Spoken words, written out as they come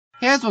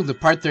Hey guys, welcome to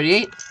part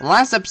 38. In the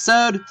last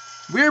episode,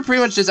 we were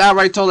pretty much just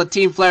outright told that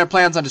Team Flare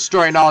plans on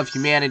destroying all of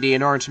humanity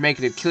in order to make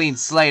it a clean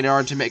slate, in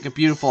order to make a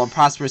beautiful and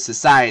prosperous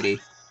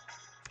society.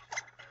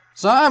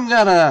 So I'm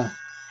gonna...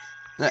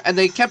 And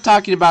they kept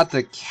talking about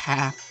the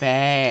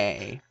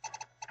cafe.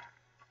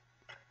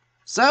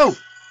 So,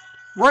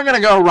 we're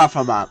gonna go rough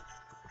them up.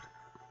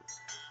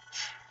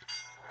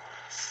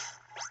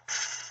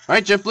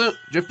 Alright,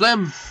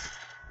 Drifblim,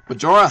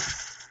 Majora.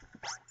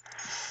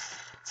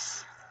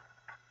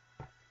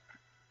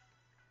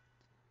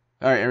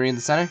 Alright, area in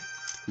the center.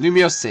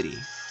 Lumiose City.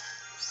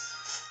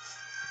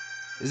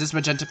 Is this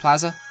Magenta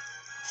Plaza?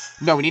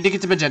 No, we need to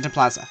get to Magenta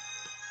Plaza.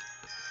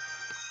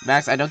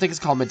 Max, I don't think it's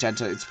called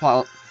Magenta. I think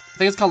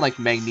it's called like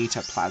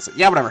Magenta Plaza.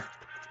 Yeah, whatever.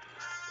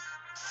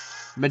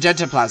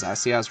 Magenta Plaza.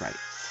 See, I was right.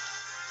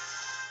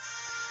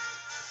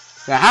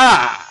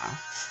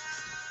 Aha!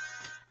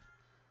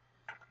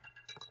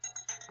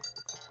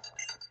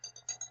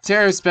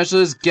 Terror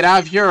specialist, get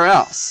out of here or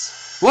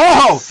else.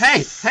 Whoa!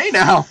 Hey! Hey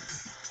now!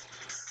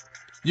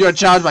 You're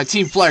challenged by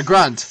Team Flare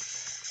Grunt.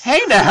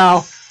 Hey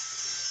now!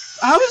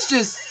 I was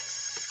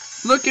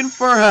just looking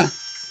for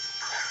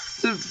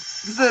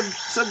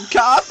some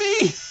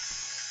coffee.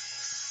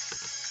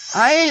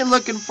 I ain't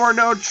looking for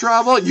no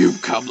trouble.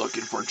 You've come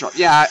looking for trouble.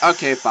 Yeah,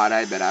 okay, fine.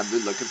 I admit I've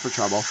been looking for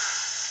trouble.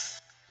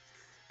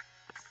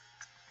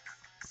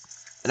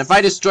 And if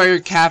I destroy your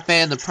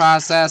cafe in the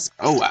process,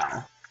 oh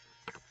well.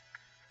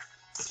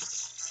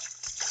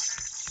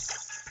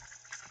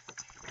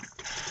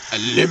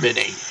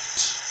 Eliminate.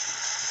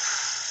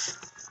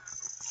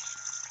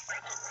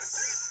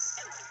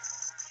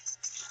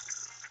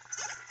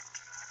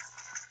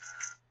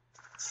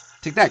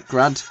 Take that,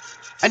 Grunt.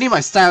 I need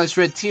my stylish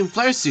red Team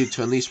Flare suit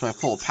to unleash my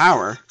full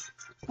power.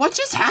 What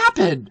just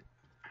happened?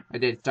 I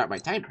didn't start my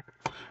timer.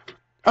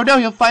 Oh no,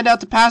 you'll find out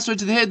the password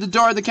to the hidden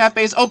door of the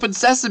cafe's open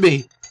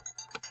sesame.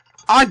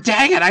 Aw,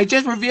 dang it, I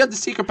just revealed the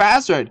secret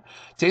password.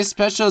 Taste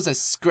special as a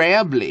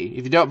scrambly.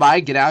 If you don't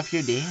mind, get out of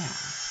here now.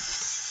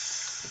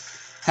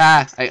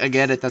 Ha, I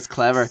get it, that's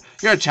clever.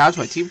 You're challenged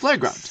by Team Flare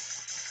Grunt.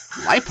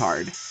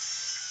 Lipard.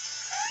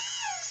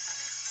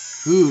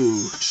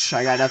 Ooh,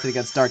 I got nothing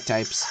against dark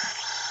types.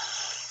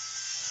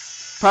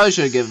 Probably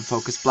should have given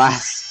Focus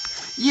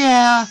Blast.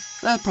 Yeah,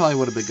 that probably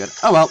would have been good.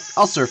 Oh well,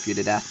 I'll surf you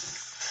to death.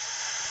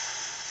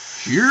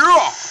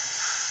 Yeah!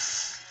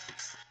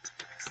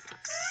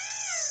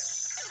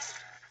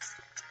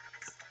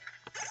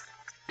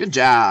 Good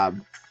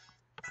job.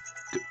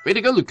 Way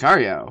to go,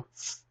 Lucario.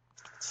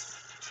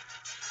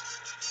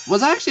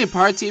 Was I actually a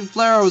part of Team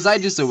Flare, or was I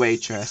just a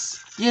waitress?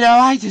 You know,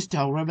 I just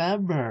don't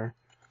remember.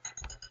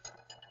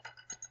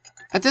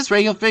 At this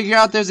rate, you'll figure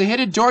out there's a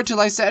hidden door to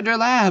Lysandre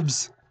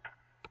Labs.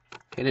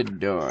 Hidden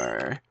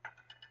door.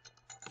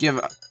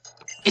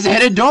 It's a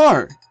hidden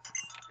door!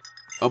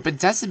 Open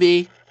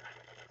sesame.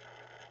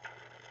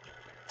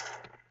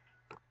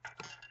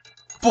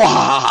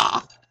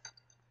 Blah!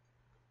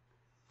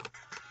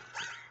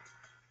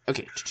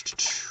 Okay.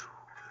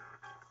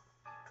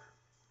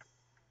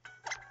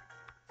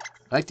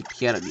 I like the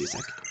piano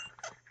music.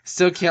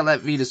 Still can't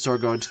let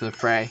Venusaur go into the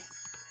fray.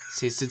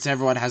 See, since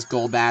everyone has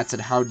gold bats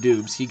and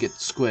Houndoubs, he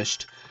gets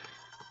squished.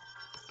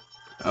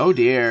 Oh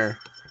dear.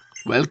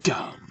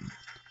 Welcome.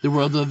 The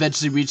world will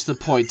eventually reach the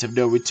point of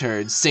no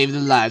return. Saving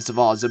the lives of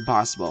all is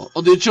impossible.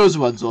 Only the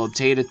chosen ones will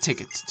obtain a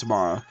ticket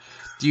tomorrow.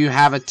 Do you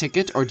have a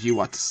ticket, or do you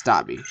want to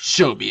stop me?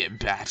 Show me in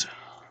battle.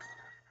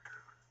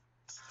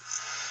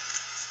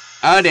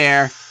 Oh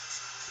dear.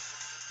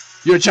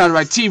 You're challenged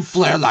by Team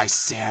Flare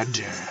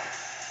Lysandre.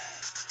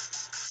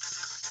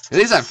 At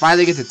least I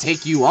finally get to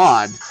take you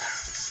on.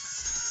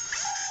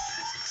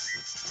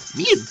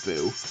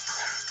 Mienfoo.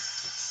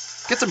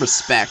 Get some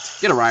respect.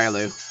 Get a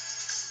Riolu.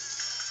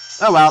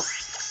 Oh well.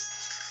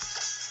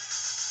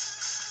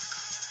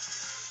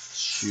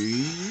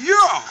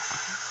 Yeah.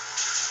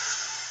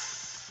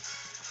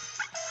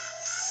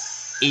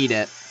 Eat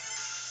it.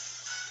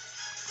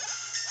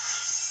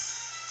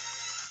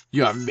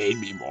 You have made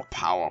me more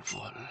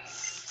powerful.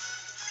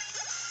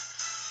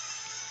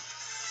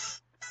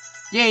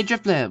 Yay,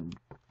 Drifblim.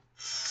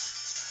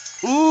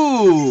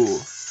 Ooh.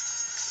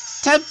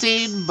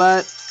 Tempting,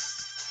 but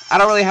I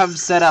don't really have him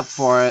set up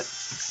for it.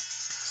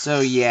 So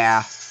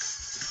yeah.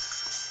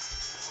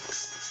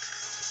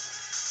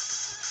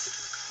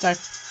 Sorry.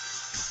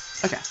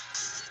 Okay.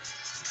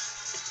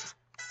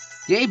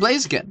 Yay,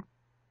 Blaziken.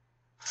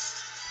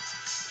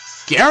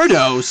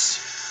 Gyarados!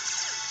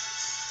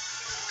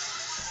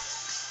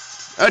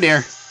 Oh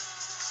dear.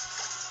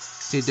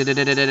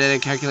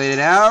 Calculate it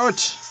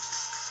out.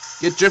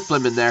 Get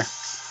Drifblim in there.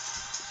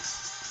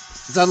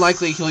 It's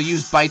unlikely he'll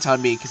use Bite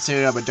on me,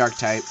 considering I'm a dark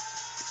type.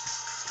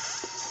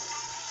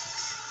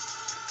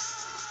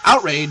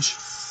 Outrage!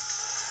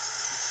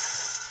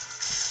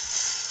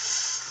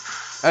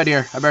 Oh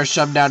dear, I better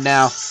shut him down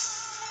now.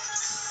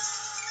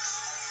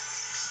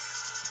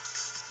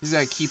 He's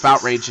gonna keep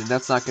outraging,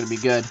 that's not gonna be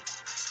good.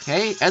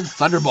 Okay, and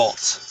Thunderbolt.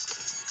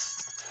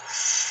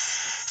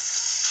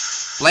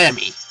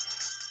 Blammy.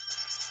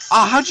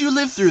 Ah, how'd you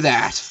live through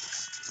that?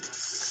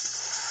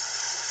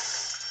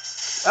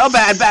 Oh,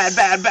 bad, bad,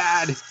 bad,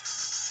 bad.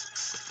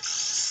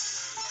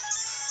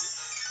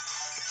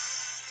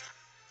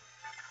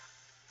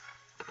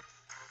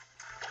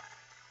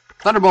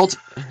 Thunderbolt.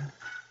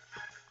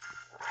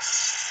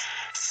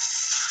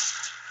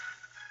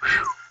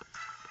 Whew.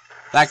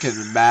 That could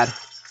have been bad.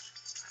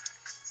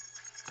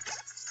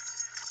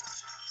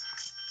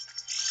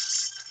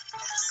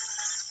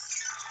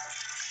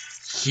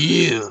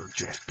 Heal,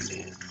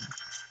 Drapion.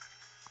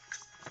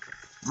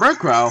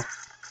 Murkrow.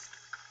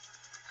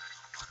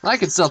 I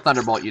can still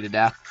Thunderbolt you to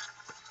death.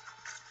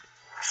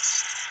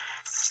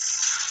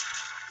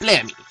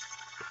 Blammy.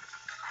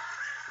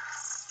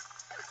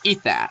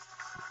 Eat that.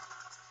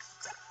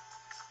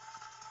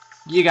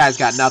 You guys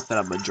got nothing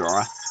on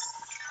Majora.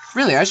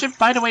 Really, I should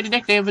find a way to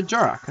nickname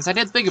Majora, because I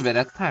didn't think of it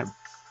at the time.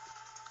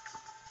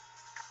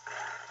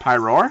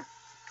 Pyroar?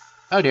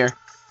 Oh dear.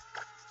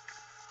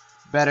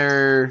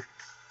 Better...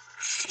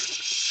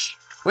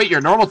 Wait, you're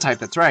a normal type,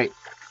 that's right.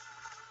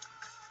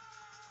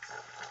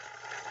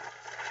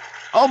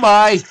 Oh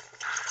my!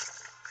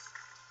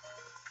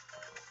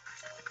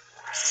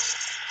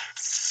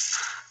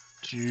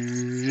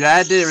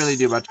 That didn't really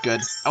do much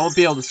good. I won't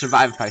be able to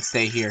survive if I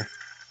stay here.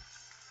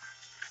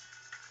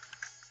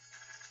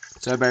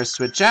 So I better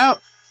switch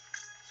out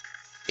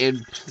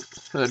and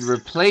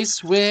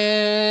replace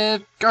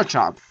with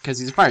Garchomp, because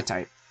he's a fire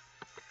type.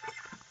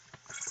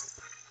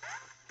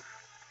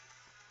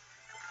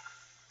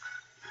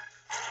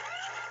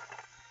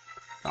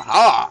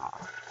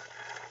 Aha!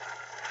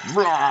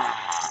 Blah!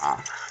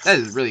 That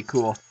is really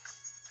cool.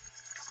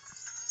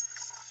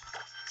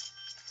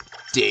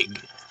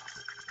 Dig.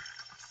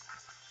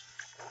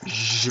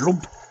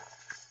 Jump.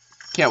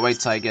 Can't wait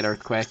till I get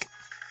Earthquake.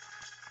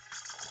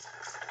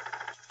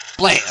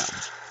 Blam!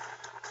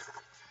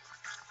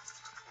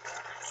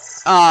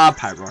 Ah,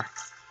 Pyroar.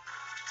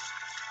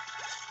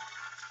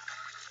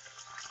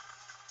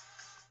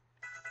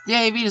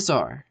 Yay,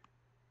 Venusaur.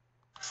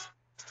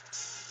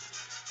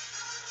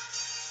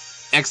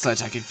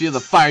 Excellent, I can feel the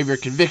fire of your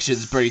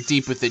convictions burning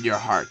deep within your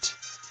heart.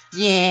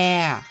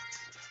 Yeah!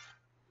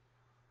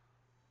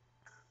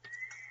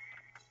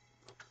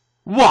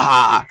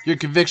 Waha! Your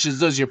convictions,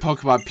 those of your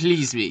Pokemon,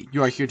 please me.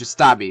 You are here to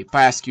stop me, but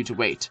I ask you to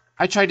wait.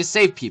 I tried to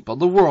save people,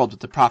 the world, with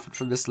the profit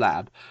from this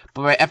lab,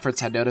 but my efforts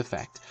had no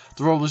effect.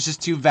 The world was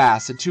just too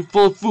vast and too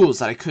full of fools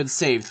that I couldn't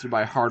save through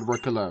my hard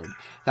work alone.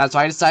 That's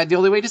why I decided the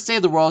only way to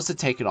save the world is to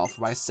take it all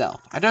for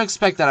myself. I don't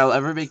expect that I'll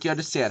ever make you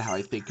understand how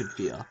I think and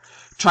feel.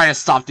 Try to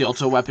stop the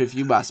Ultra Weapon if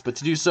you must, but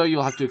to do so,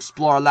 you'll have to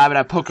explore our lab and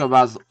have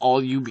Pokemon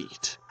all you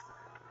meet.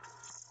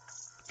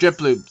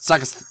 Driploom,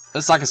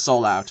 let's suck a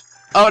soul out.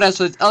 Oh, and as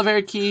for the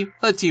elevator key,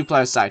 let the team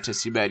player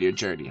scientist you met on your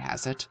journey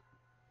has it.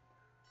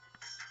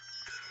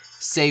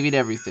 Saving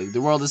everything. The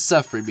world is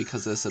suffering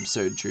because of this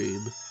absurd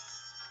dream.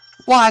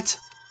 What?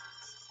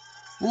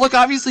 Well, look,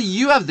 obviously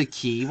you have the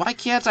key. Why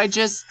can't I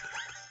just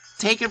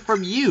take it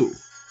from you?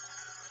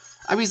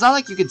 I mean, it's not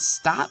like you can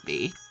stop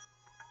me.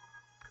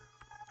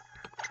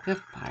 Yeah,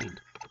 fine.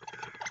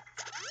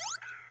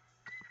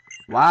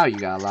 Wow, you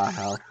got a lot of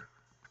health.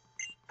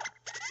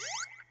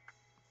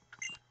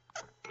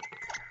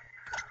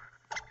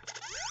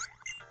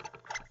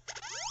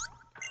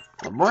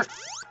 One more.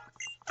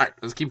 Alright,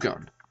 let's keep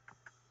going.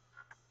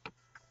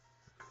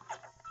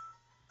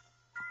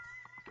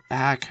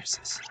 Ah,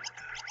 curses.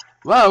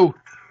 Whoa!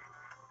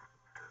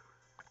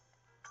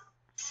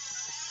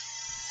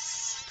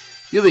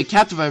 You'll be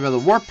captivated by the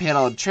warp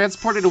panel and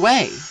transported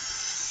away.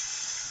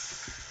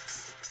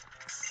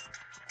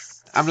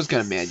 I'm just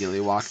gonna manually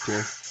walk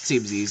through.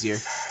 Seems easier.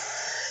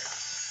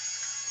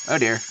 Oh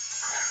dear.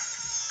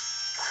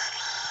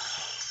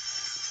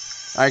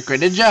 Alright,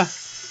 Greninja.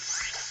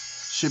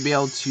 Should be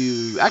able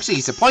to... Actually,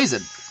 he's a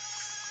poison.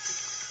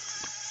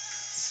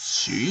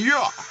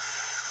 Yeah.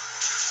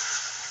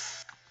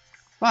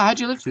 Wow, how'd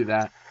you live through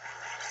that?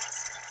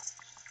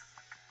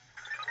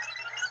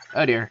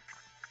 Oh dear.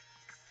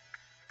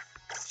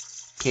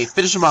 Okay,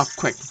 finish him off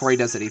quick before he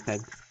does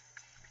anything.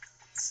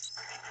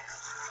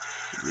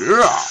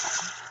 Yeah.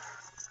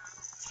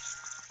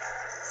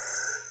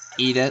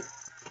 Eat it.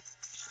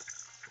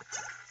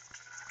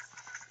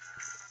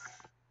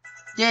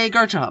 Yay,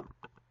 Garchomp.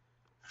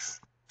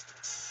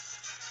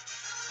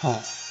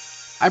 Oh,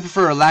 I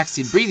prefer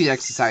relaxing breathing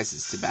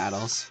exercises to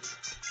battles.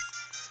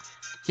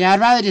 Yeah, I'd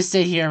rather just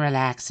sit here and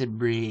relax and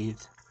breathe.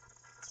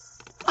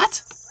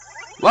 What?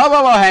 Whoa,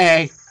 whoa, whoa, hey,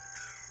 hey.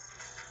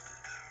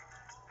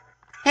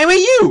 Hey, wait,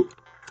 you!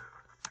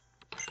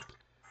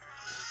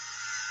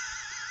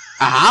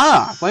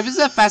 Aha! Life is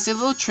a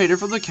fascinating little trader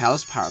from the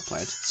Kalos power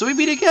plant. So we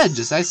meet again,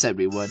 just as I said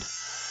we would.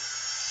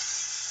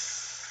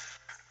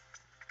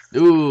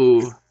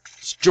 Ooh.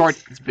 It's Jordy.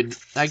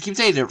 I keep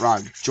saying it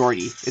wrong.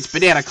 Jordy. It's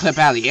Banana Clip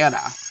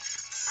Aliana.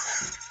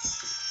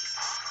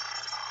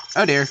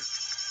 Oh dear.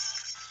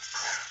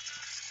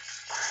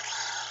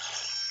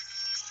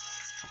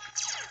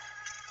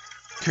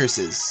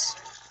 Curses.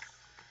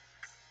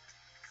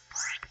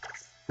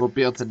 Won't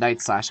be able to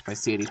Night Slash if I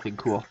see anything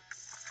cool.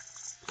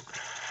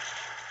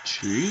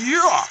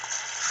 Yeah.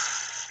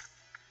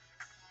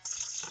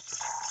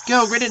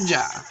 Go,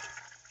 Greninja!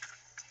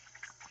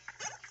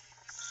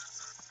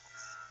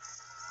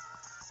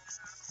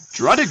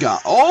 Druddigon.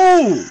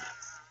 Oh!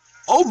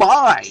 Oh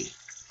my!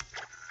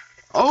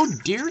 Oh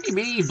dearie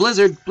me!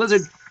 Blizzard!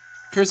 Blizzard!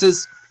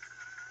 Curses!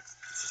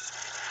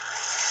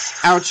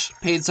 Ouch!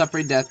 Pain,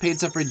 suffering, death. Pain,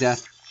 suffering,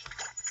 death.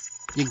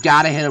 You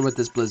gotta hit him with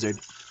this blizzard.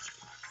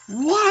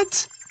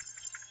 What?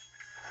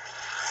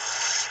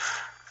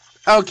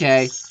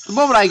 Okay. The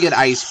moment I get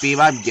Ice Beam,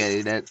 I'm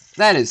getting it.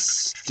 That is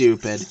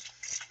stupid.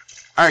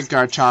 Alright,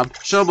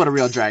 Garchomp. Show him what a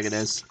real dragon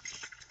is.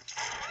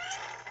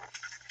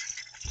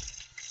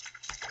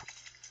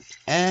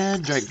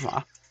 And Dragon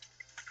Claw.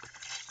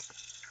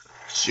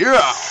 Sure.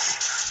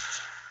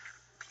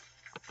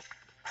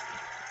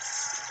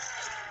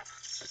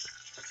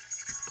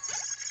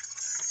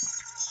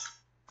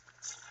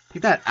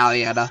 Take that,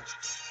 Aliana.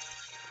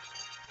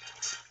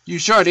 You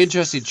sure an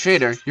interesting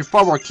trainer. You're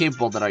far more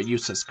capable than our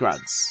useless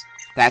grunts.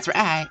 That's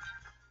right.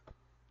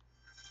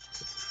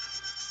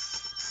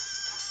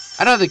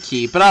 I know the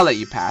key, but I'll let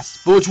you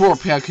pass. But which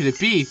Warpath could it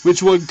be?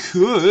 Which one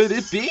could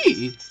it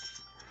be?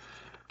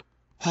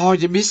 Oh,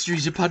 the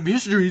mysteries upon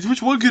mysteries.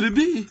 Which one could it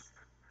be?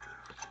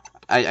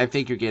 I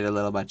think you're getting a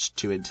little much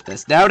too into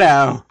this. No,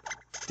 no.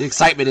 The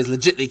excitement is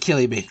legitimately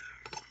killing me.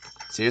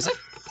 Seriously?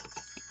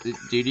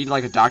 Do you need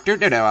like a doctor?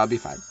 No, no, I'll be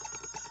fine.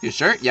 You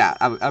sure? Yeah,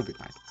 I'll be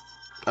fine.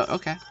 Oh,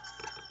 okay.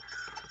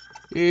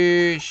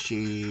 Here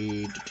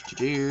she...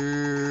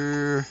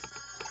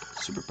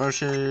 Super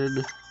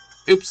potion.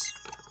 Oops.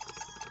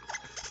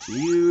 To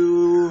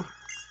you.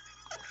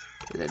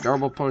 And a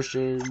normal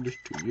potion.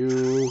 To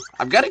you.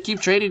 I'm gonna keep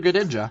training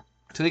Greninja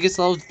till he gets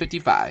level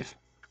 55.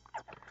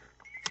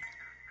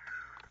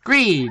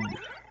 Green.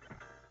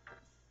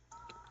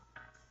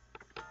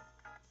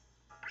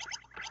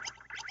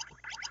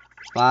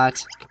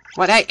 What?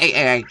 What? Hey, hey,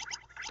 hey, hey.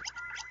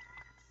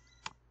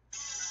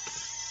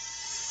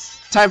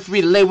 Time for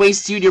me to lay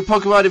waste to you and your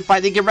Pokemon and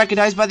finally get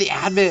recognized by the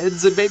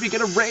admins and maybe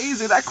get a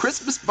raise in that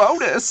Christmas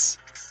bonus.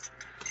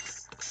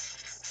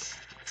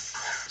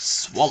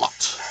 Swallowed.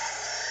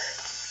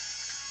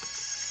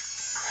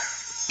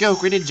 Go,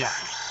 Greninja.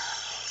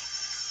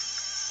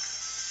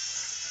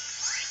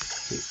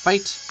 Okay,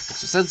 fight.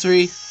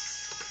 Extrasensory.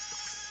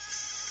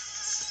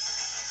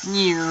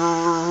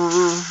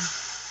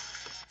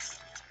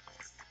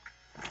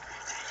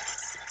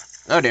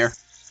 Oh dear.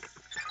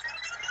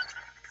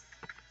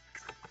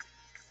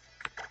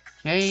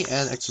 Okay,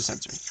 and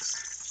extrasensory.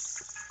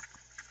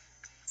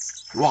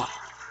 Wow.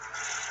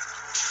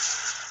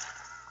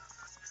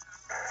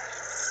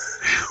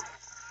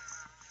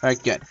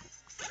 Alright, good.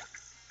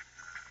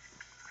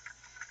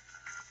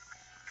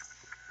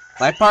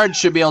 Lifeguard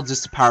should be able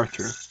just to power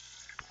through.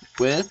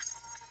 With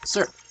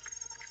Surf.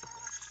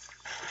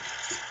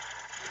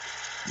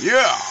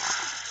 Yeah!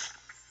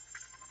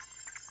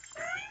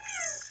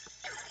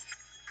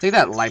 Take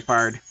that,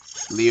 Lifeguard.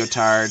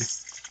 Leotard.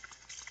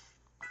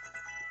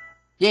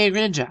 Yay,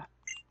 Greninja.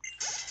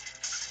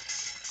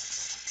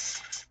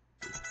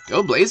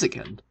 Go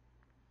Blaziken.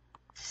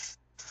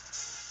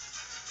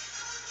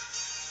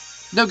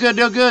 No good,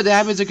 no good. The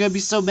admins are gonna be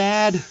so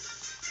mad.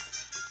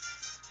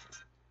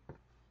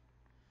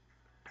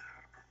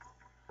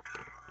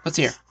 What's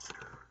here?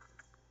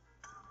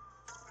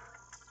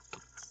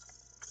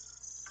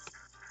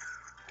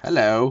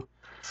 Hello.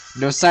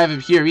 No sign of him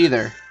here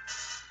either.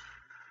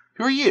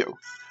 Who are you?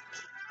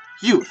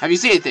 You, have you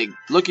seen anything?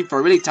 Looking for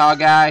a really tall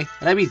guy?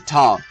 And I mean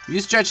tall. If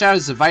you stretch out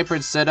as a viper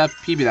and stood up,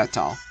 he'd be that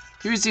tall.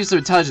 He received some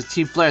intelligence.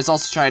 Team Flare is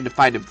also trying to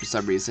find him for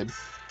some reason.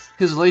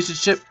 His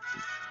relationship...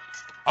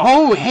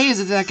 Oh, hey, is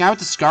it that guy with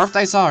the scarf that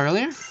I saw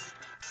earlier?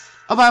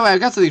 Oh, by the way, I've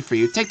got something for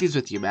you. Take these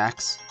with you,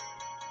 Max.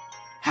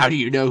 How do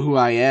you know who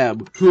I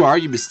am? Who are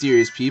you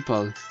mysterious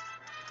people?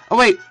 Oh,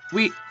 wait,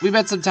 we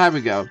met some time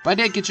ago, but I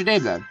didn't get your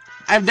name then.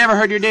 I've never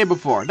heard your name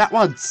before, not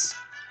once.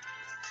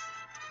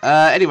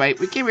 Anyway,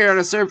 we came here on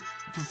a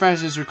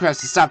professor's request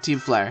to stop Team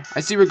Flare.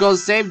 I see we're going the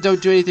same,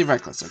 don't do anything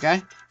reckless,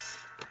 okay?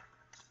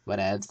 What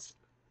ads?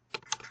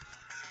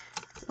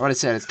 I want to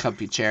sit in his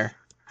comfy chair.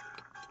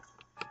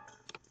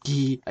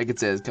 I can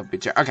sit in his comfy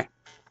chair. Okay.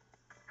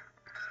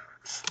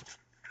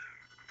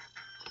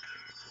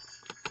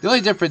 The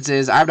only difference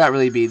is I'm not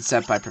really being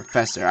sent by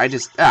Professor. I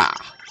just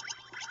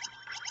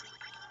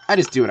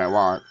do what I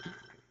want.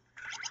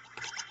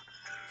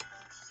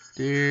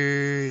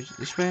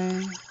 This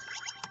way.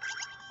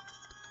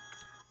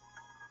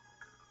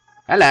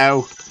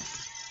 Hello.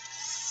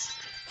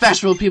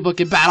 Fashionable people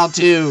can battle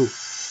too.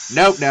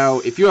 Nope,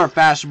 no. If you are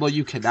fashionable,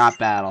 you cannot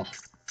battle.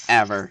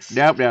 Ever.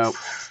 Nope, nope.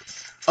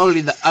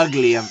 Only the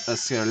ugly of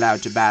us are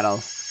allowed to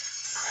battle.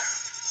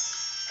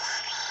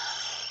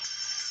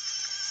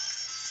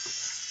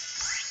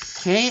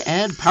 Okay,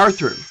 and power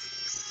through.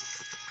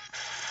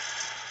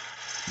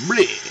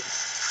 Bleh.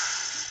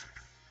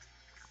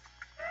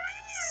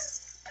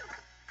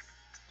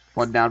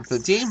 One down for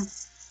the team.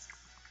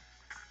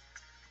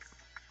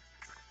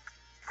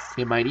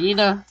 Okay,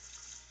 Mightyena.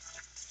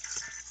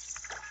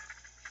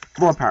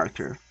 More power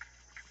through.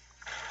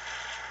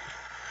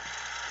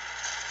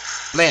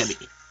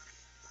 Blammy.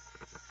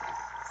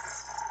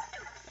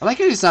 I like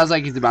how he sounds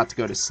like he's about to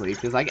go to sleep.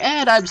 He's like,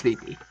 and I'm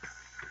sleepy.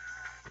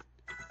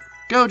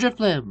 Go,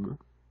 Drifblim.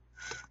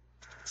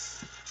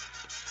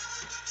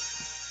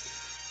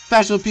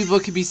 Fashionable people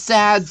can be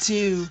sad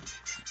too.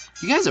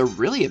 You guys are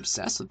really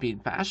obsessed with being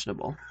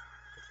fashionable.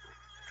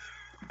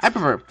 I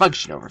prefer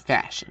function over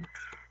fashion.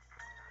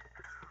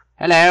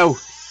 Hello.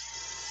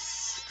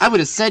 I'm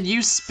gonna send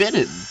you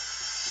spinning.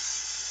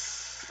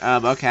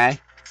 Okay.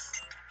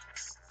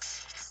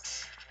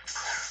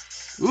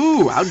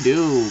 Ooh, how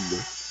doom.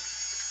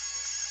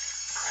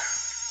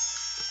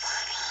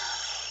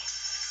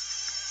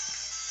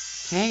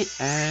 Okay,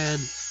 and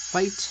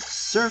fight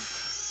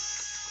surf.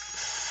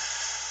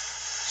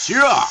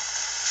 Sure.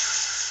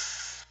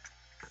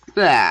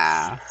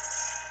 Ah.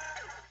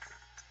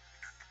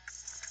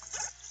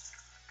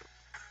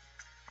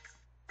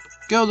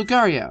 Go,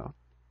 Lucario.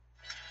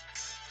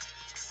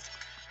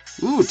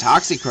 Ooh,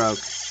 Toxicroak.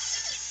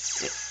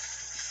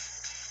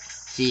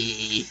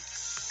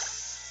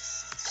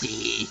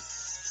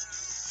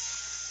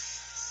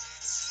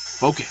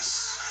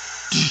 Focus.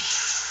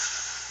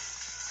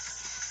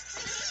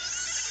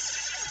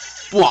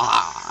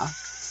 Blah.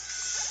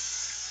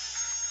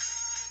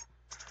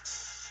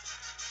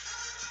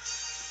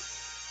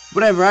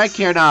 Whatever, I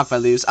care not if I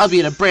lose. I'll be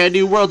in a brand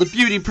new world of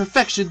beauty and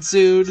perfection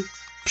soon.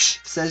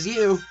 Psh, says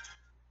you.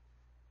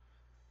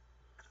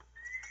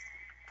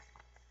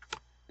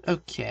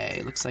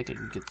 Okay, looks like I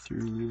can get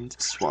through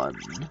this one.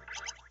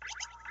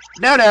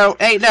 No,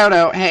 hey,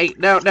 no, hey,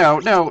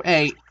 no,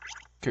 hey.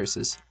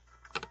 Curses.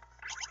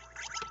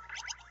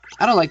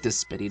 I don't like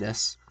this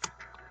spinniness.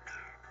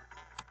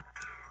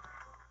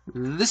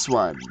 This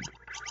one.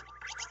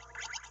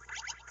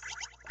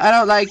 I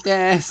don't like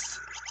this.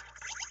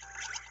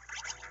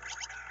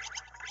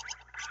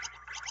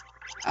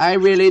 I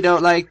really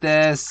don't like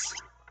this.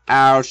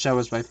 Ouch, that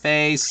was my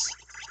face.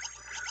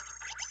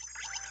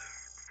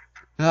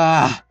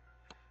 Ah,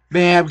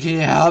 ma'am, can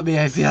you help me?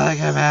 I feel like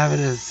I'm having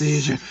a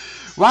seizure.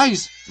 Why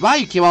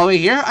you came all the way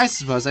here? I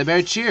suppose I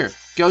better cheer.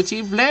 Go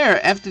Team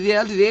Flare! F to the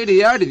L to the A to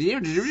the R to the U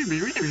to the...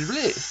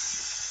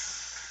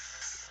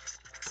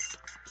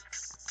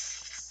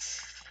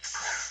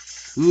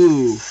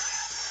 Ooh.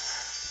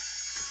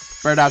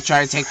 Better not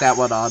try to take that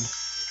one on.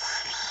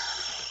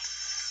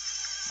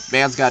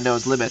 Man's got no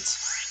limits.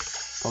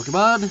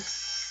 Pokemon.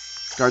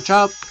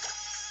 Garchomp.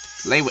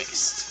 Lay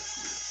waste.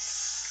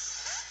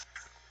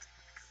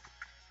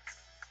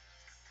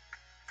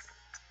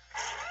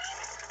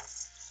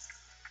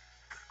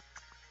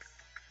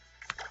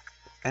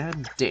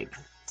 And dig.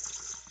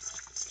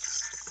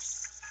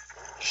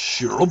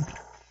 Shrimp.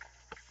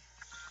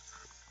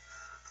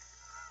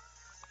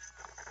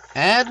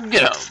 And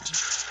get out.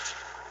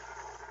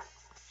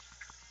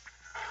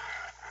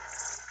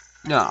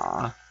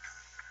 Aww.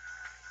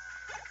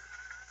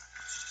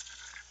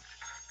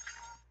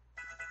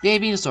 Yay,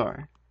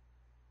 Venusaur.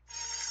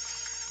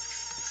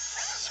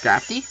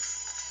 Scrafty?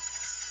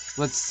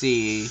 Let's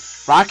see.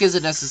 Rock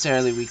isn't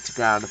necessarily weak to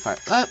ground if I...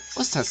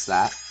 let's test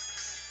that.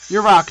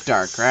 You're rock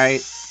dark,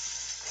 right?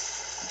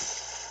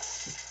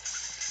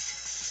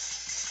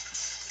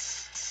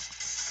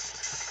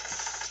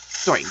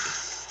 Doink.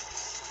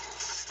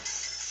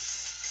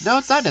 No,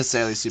 it's not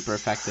necessarily super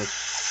effective.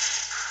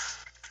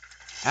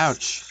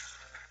 Ouch.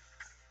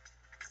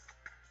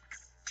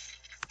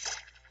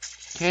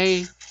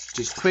 Okay,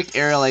 just quick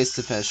aerial ace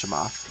to finish him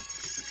off.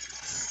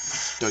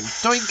 Doink,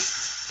 doink.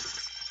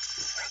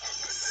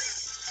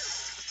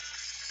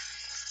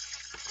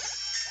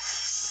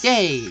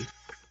 Yay!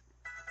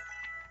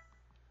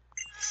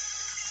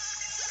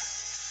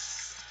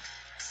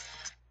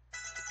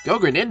 Go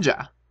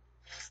Greninja!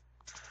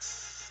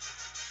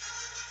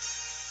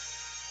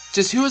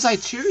 Just who was I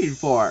cheering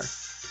for?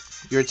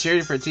 You were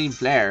cheering for Team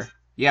Flare.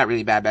 You got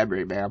really bad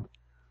memory, ma'am.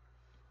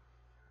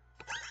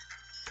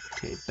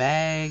 Okay,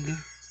 bag.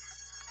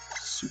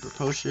 Super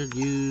potion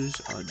use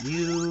on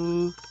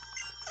you.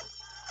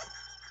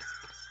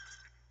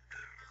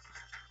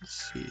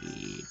 Let's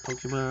see.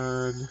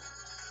 Pokemon.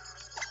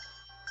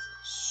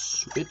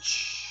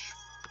 Switch.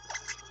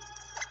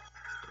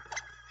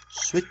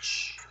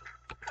 Switch.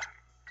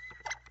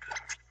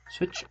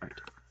 Switch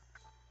art.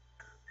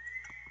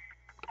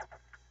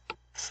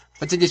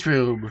 What's in this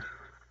room?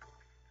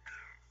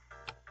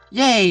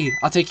 Yay!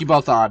 I'll take you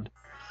both on.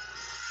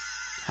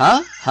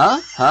 Huh?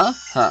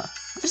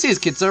 I've seen his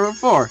kid server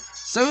before.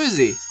 So is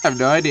he? I have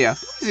no idea.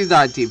 He's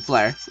not in Team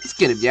Flare. Let's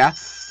get him, yeah?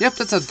 Yep,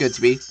 that sounds good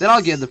to me. Then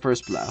I'll get in the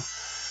first blow.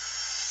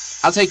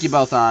 I'll take you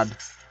both on.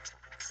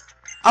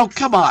 Oh,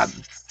 come on!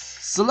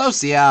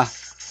 Celosia!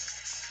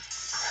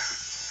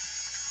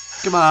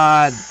 Come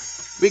on!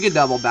 We can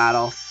double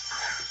battle.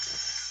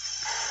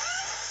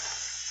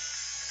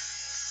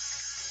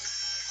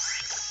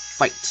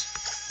 Fight.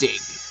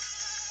 Dig.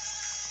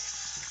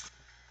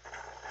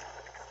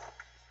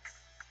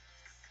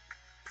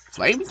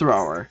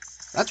 Flamethrower.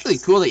 That's really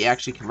cool that you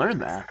actually can learn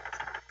that.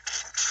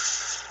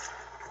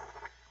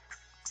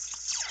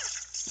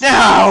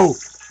 No!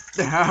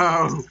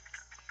 No!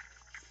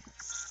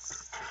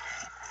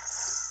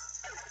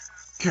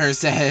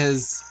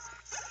 Curses.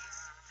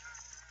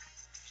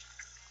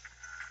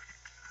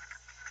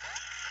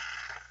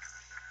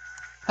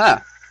 Huh.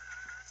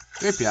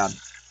 Drapion.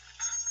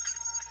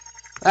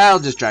 I'll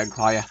just Dragon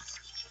Claw ya.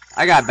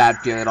 I got a bad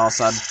feeling all of a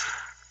sudden.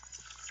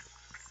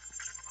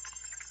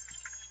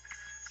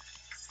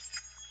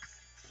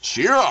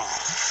 Cheer up!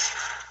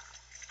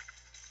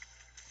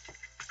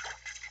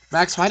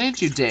 Max, why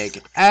didn't you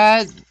dig?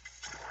 I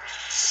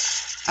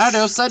don't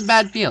know, sudden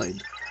bad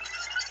feeling.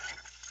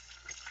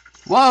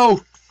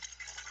 Whoa!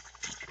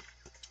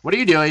 What are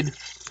you doing?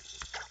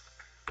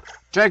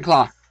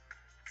 Dreadclaw.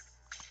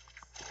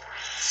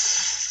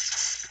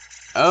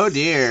 Oh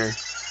dear.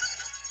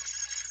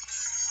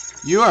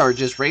 You are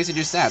just raising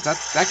your stats.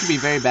 That could be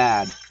very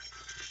bad.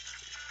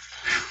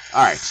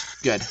 Alright,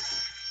 good.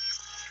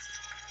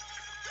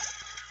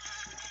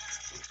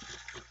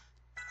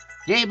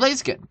 Yay,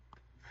 Blaziken!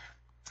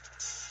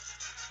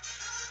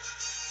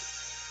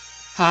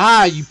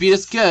 Haha, you beat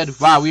us good.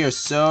 Wow, we are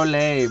so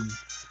lame.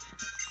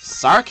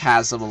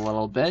 Sarcasm a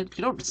little bit.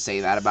 You don't say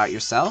that about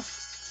yourself.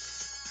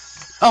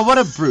 Oh, what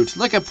a brute.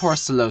 Look at poor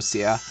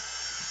Celosia.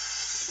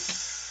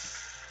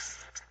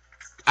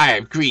 I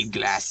have green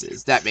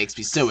glasses. That makes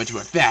me so much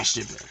more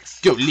fashionable.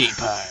 Go leap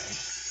hard.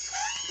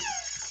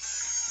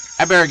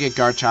 I better get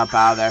Garchomp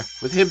out of there.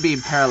 With him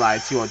being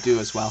paralyzed, he won't do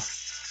as well.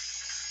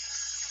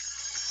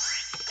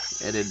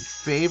 And in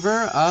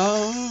favor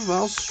of...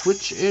 I'll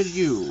switch in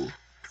you.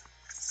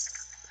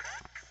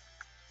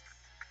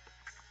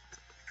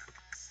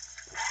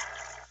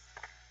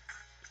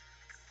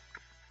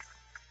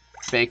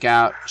 Fake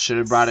out. Should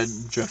have brought in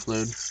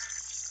Drifloon.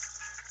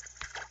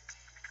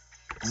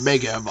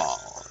 Mega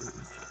Evolve.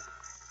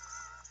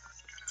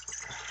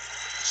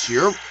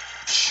 Sure.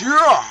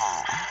 Sure.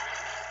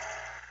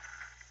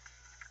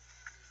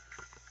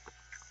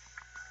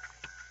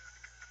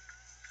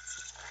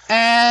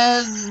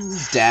 And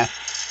death.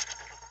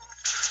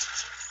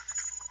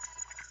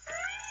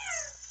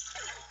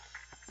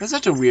 That's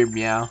such a weird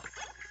meow.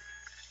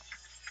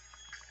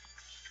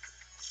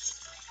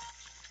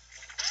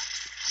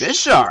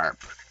 Bisharp.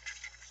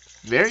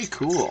 Very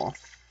cool.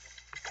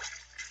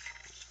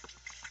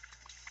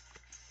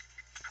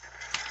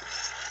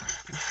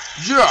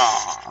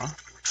 Yeah.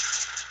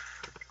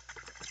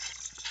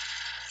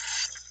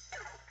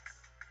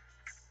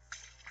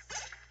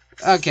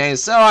 Okay,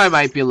 so I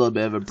might be a little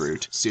bit of a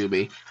brute. Sue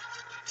me.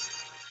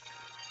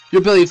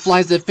 Your ability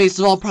flies in the face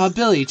of all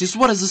probability. Just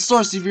what is the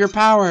source of your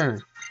power?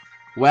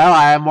 Well,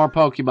 I have more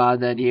Pokemon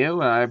than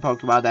you. I have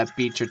Pokemon that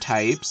beat your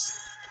types.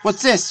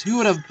 What's this? Who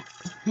would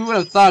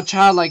have thought a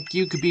child like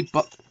you could beat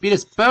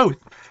us both?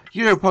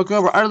 You and your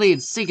Pokemon were utterly in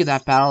sync in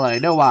that battle, and I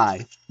know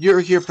why. You're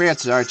here for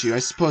answers, aren't you? I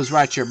suppose we're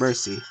at your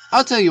mercy.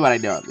 I'll tell you what I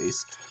know, at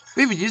least.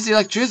 We've been using the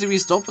electricity we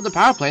stole from the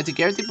power plant to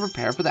get everything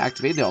prepared for the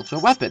activating the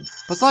ultimate weapon.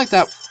 But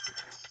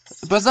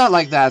it's not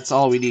like that's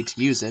all we need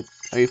to use it.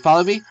 Are you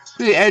following me?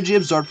 We need energy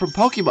absorbed from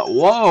Pokemon.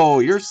 Whoa,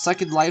 you're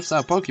sucking life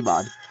out of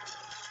Pokemon.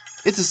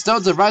 It's the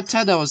stones of Route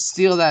 10 that will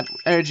steal that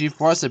energy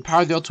for us and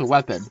power the ultimate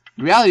weapon.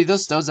 In reality,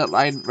 those stones that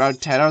line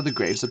Route 10 are the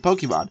graves of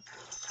Pokemon.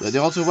 When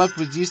the ultimate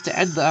weapon was used to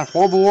end that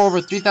horrible war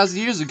over 3,000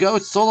 years ago,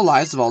 it stole the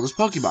lives of all those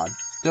Pokemon.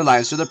 Their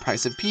lives are the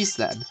price of peace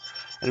then.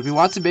 And if we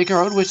want to make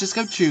our own wishes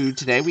come true,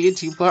 today we in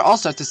Team Flare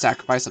also have to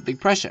sacrifice something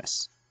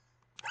precious.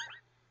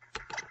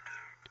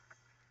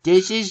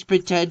 This is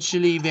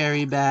potentially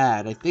very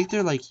bad. I think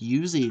they're like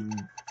using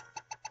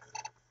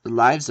the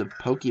lives of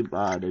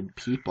Pokemon and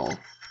people.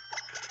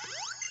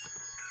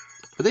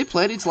 Are they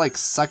planning to like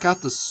suck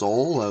out the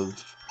soul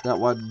of that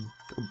one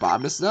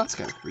Abominus? No, that's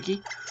kind of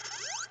freaky.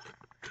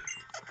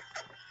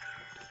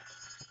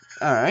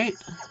 Alright.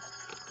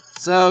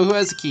 So, who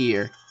has the key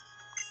here?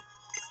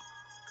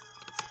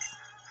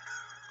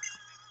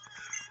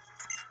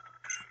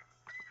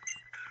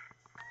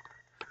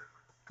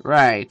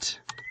 Right.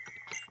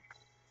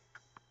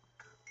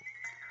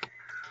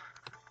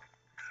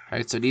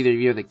 Alright, so neither of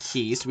you have the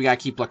key, so we gotta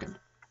keep looking.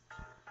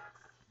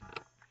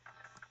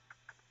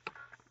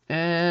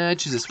 And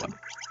choose this one.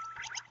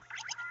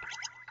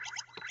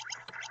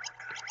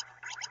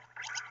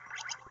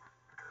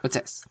 What's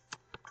this?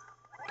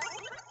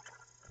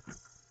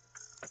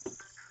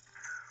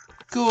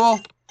 Cool.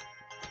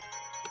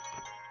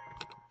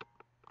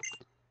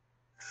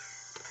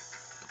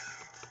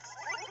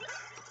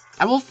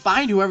 I will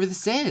find whoever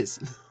this is.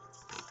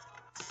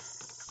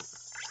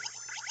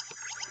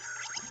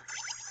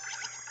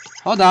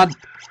 Hold on.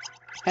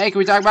 Hey, can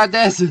we talk about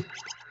this?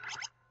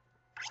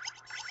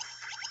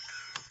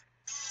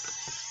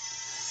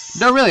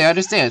 No, really, I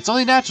understand. It's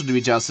only natural to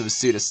be jealous of a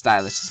suit as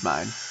stylish as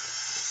mine.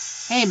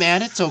 Hey,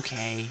 man, it's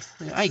okay.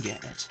 I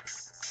get it.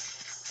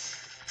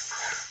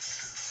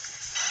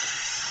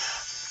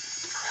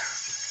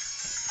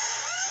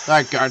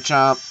 Alright,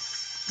 Garchomp.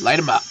 Light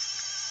him up.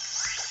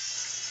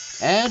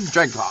 And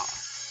Dreadclaw.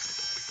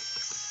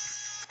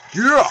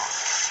 Yeah!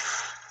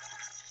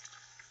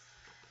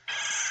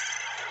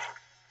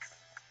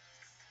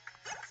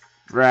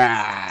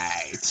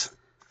 Right.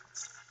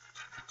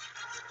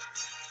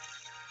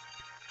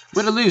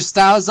 Win or lose,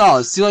 style is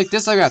all. See, like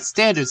this, I got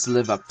standards to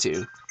live up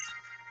to.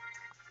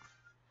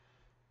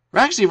 We're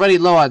actually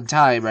running low on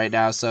time right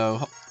now,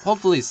 so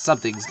hopefully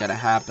something's gonna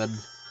happen.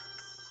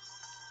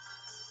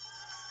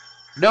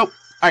 Nope.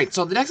 Alright,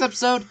 so in the next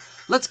episode,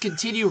 let's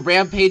continue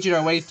rampaging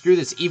our way through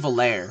this evil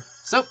lair.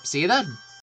 So, see you then.